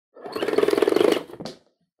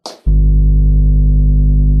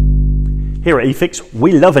Here at eFIXX,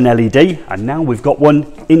 we love an LED, and now we've got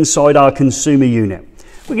one inside our consumer unit.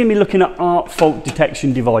 We're going to be looking at arc fault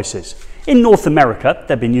detection devices. In North America,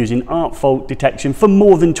 they've been using arc fault detection for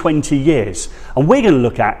more than 20 years. And we're going to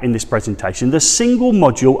look at, in this presentation, the single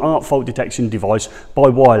module arc fault detection device by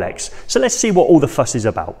Wylex. So let's see what all the fuss is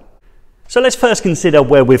about. So let's first consider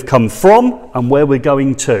where we've come from and where we're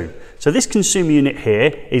going to. So this consumer unit here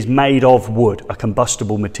is made of wood, a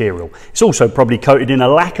combustible material. It's also probably coated in a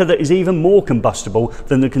lacquer that is even more combustible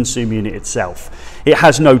than the consumer unit itself. It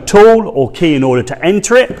has no tool or key in order to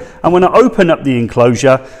enter it, and when I open up the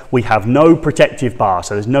enclosure, we have no protective bar.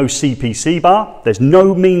 So there's no CPC bar, there's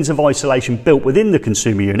no means of isolation built within the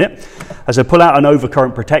consumer unit. As I pull out an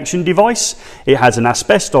overcurrent protection device, it has an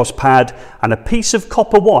asbestos pad and a piece of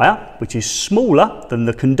copper wire, which is smaller than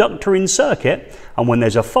the conductor in circuit, and when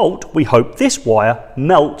there's a fault, we hope this wire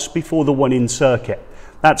melts before the one in circuit.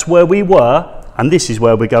 That's where we were, and this is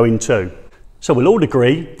where we're going to. So we'll all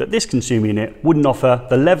agree that this consumer unit wouldn't offer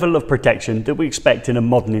the level of protection that we expect in a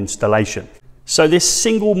modern installation. So this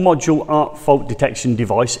single module arc fault detection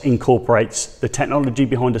device incorporates the technology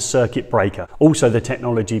behind a circuit breaker, also the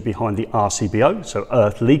technology behind the RCBO, so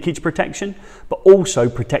earth leakage protection, but also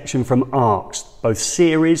protection from arcs, both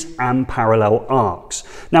series and parallel arcs.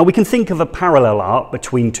 Now we can think of a parallel arc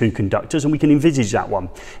between two conductors, and we can envisage that one.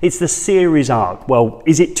 It's the series arc. Well,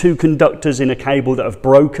 is it two conductors in a cable that have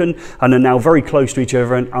broken and are now very close to each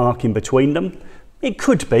other and arc in between them? It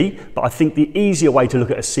could be, but I think the easier way to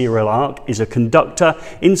look at a serial arc is a conductor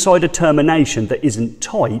inside a termination that isn't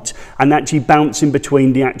tight and actually bouncing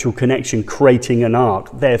between the actual connection, creating an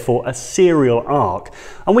arc, therefore a serial arc.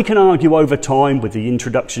 And we can argue over time, with the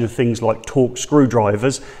introduction of things like torque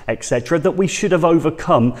screwdrivers, etc., that we should have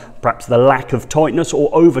overcome perhaps the lack of tightness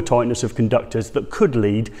or over tightness of conductors that could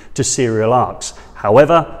lead to serial arcs.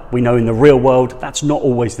 However, we know in the real world that's not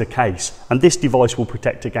always the case, and this device will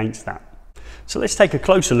protect against that. So let's take a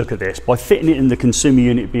closer look at this by fitting it in the consumer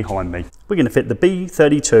unit behind me. We're going to fit the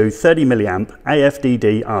B32 30 milliamp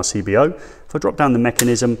AFDD RCBO. If I drop down the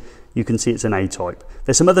mechanism, you can see it's an A-type.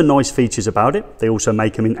 There's some other nice features about it. They also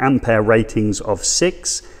make them in ampere ratings of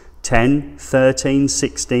 6, 10, 13,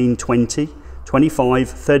 16, 20, 25,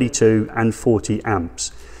 32 and 40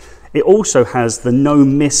 amps. It also has the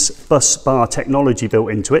no-miss bus bar technology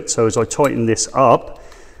built into it. So as I tighten this up,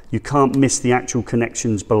 you can't miss the actual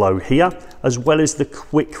connections below here, as well as the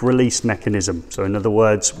quick release mechanism. So in other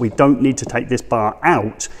words, we don't need to take this bar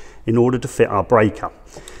out in order to fit our breaker.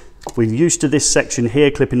 We're used to this section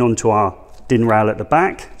here clipping onto our DIN rail at the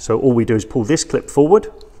back. So all we do is pull this clip forward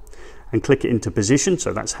and click it into position.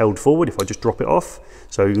 So that's held forward if I just drop it off.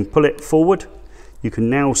 So you can pull it forward. You can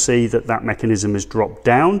now see that that mechanism has dropped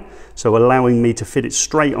down, so allowing me to fit it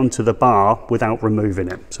straight onto the bar without removing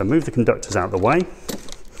it. So move the conductors out of the way,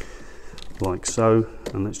 like so,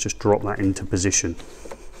 and let's just drop that into position.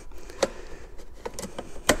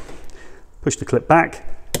 Push the clip back,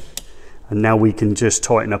 and now we can just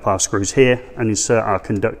tighten up our screws here and insert our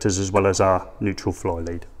conductors as well as our neutral fly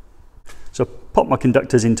lead. So pop my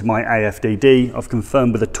conductors into my AFDD. I've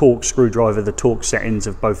confirmed with a torque screwdriver the torque settings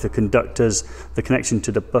of both the conductors, the connection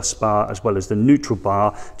to the bus bar as well as the neutral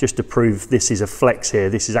bar, just to prove this is a flex here.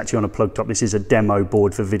 This is actually on a plug top. This is a demo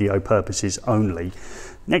board for video purposes only.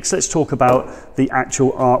 Next, let's talk about the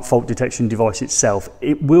actual arc fault detection device itself.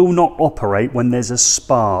 It will not operate when there's a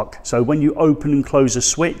spark. So when you open and close a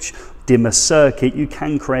switch, dim a circuit, you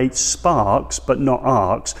can create sparks but not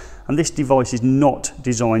arcs. And this device is not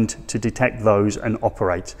designed to detect those and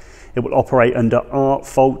operate. It will operate under arc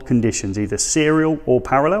fault conditions, either serial or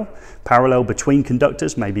parallel. Parallel between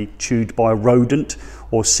conductors, maybe chewed by a rodent,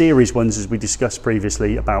 or series ones, as we discussed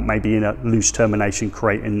previously, about maybe in a loose termination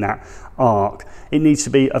creating that arc. It needs to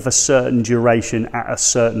be of a certain duration at a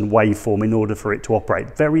certain waveform in order for it to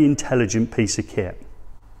operate. Very intelligent piece of kit.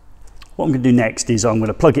 What I'm going to do next is I'm going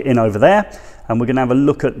to plug it in over there, and we're going to have a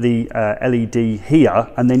look at the LED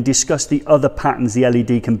here and then discuss the other patterns the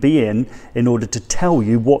LED can be in order to tell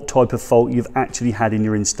you what type of fault you've actually had in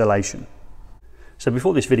your installation. So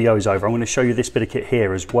before this video is over, I'm going to show you this bit of kit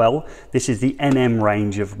here as well. This is the NM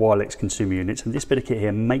range of Wylex consumer units, and this bit of kit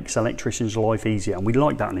here makes electricians' life easier, and we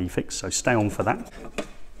like that on eFIXX, so stay on for that.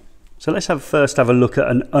 So let's first have a look at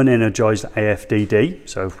an unenergized AFDD.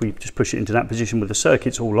 So if we just push it into that position with the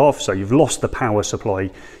circuits all off, so you've lost the power supply,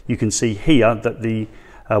 you can see here that the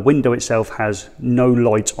window itself has no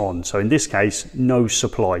light on. So in this case, no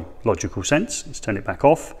supply. Logical sense. Let's turn it back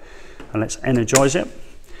off and let's energize it.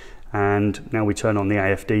 And now we turn on the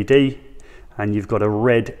AFDD, and you've got a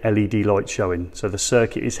red LED light showing. So the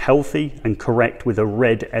circuit is healthy and correct with a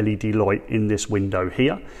red LED light in this window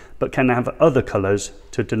here, but can have other colours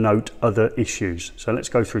to denote other issues. So let's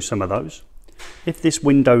go through some of those. If this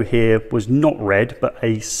window here was not red, but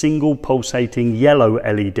a single pulsating yellow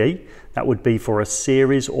LED, that would be for a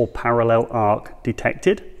series or parallel arc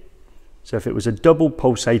detected. So if it was a double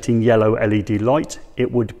pulsating yellow LED light,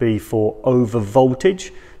 it would be for over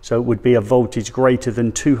voltage. So it would be a voltage greater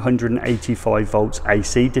than 285 volts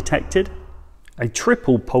AC detected. A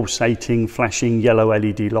triple pulsating flashing yellow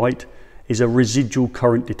LED light is a residual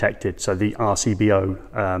current detected, so the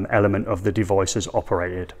RCBO element of the device is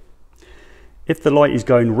operated. If the light is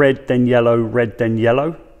going red then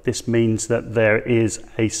yellow, this means that there is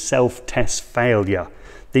a self-test failure.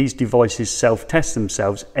 These devices self-test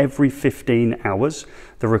themselves every 15 hours.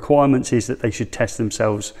 The requirement is that they should test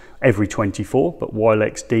themselves every 24, but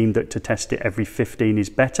Wylex deemed that to test it every 15 is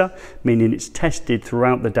better, meaning it's tested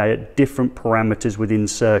throughout the day at different parameters within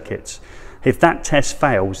circuits. If that test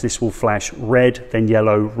fails, this will flash red then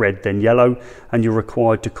yellow, and you're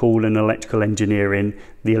required to call an electrical engineer in.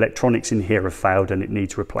 The electronics in here have failed and it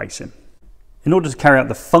needs replacing. In order to carry out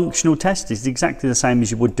the functional test, it's exactly the same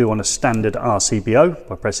as you would do on a standard RCBO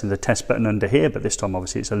by pressing the test button under here, but this time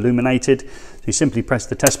obviously it's illuminated. So you simply press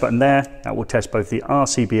the test button there. That will test both the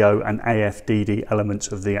RCBO and AFDD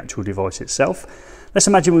elements of the actual device itself. Let's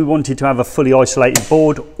imagine we wanted to have a fully isolated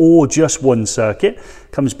board or just one circuit.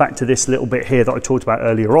 Comes back to this little bit here that I talked about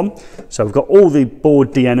earlier on. So we've got all the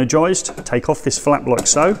board de-energized. Take off this flap like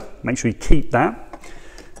so. Make sure you keep that.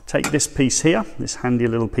 Take this piece here, this handy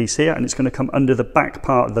little piece here, and it's going to come under the back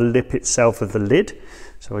part of the lip itself of the lid.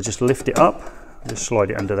 So I just lift it up, just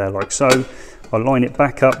slide it under there like so. I line it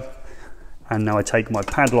back up, and now I take my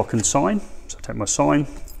padlock and sign. So I take my sign,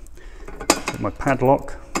 take my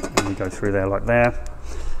padlock, and we go through there like there,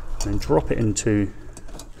 and then drop it into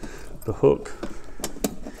the hook,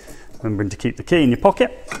 remembering to keep the key in your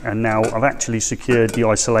pocket. And now I've actually secured the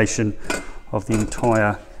isolation of the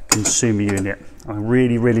entire consumer unit. I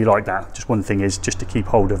really like that. Just one thing is just to keep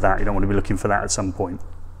hold of that. You don't want to be looking for that at some point.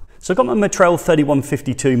 So I've got my Matrel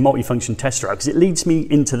 3152 multifunction tester out because it leads me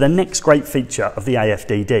into the next great feature of the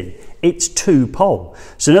AFDD. It's two-pole.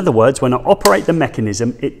 So in other words, when I operate the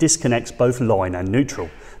mechanism, it disconnects both line and neutral.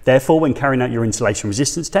 Therefore, when carrying out your insulation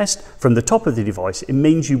resistance test from the top of the device, it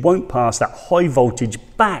means you won't pass that high voltage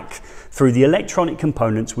back through the electronic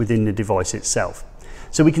components within the device itself.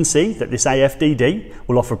 So we can see that this AFDD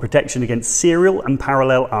will offer protection against serial and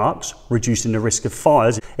parallel arcs, reducing the risk of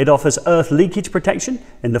fires. It offers earth leakage protection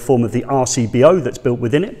in the form of the RCBO that's built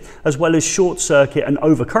within it, as well as short circuit and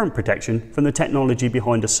overcurrent protection from the technology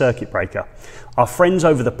behind a circuit breaker. Our friends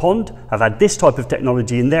over the pond have had this type of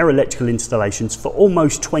technology in their electrical installations for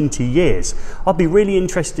almost 20 years. I'd be really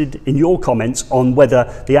interested in your comments on whether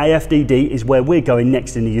the AFDD is where we're going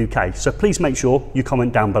next in the UK. So please make sure you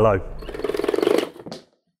comment down below.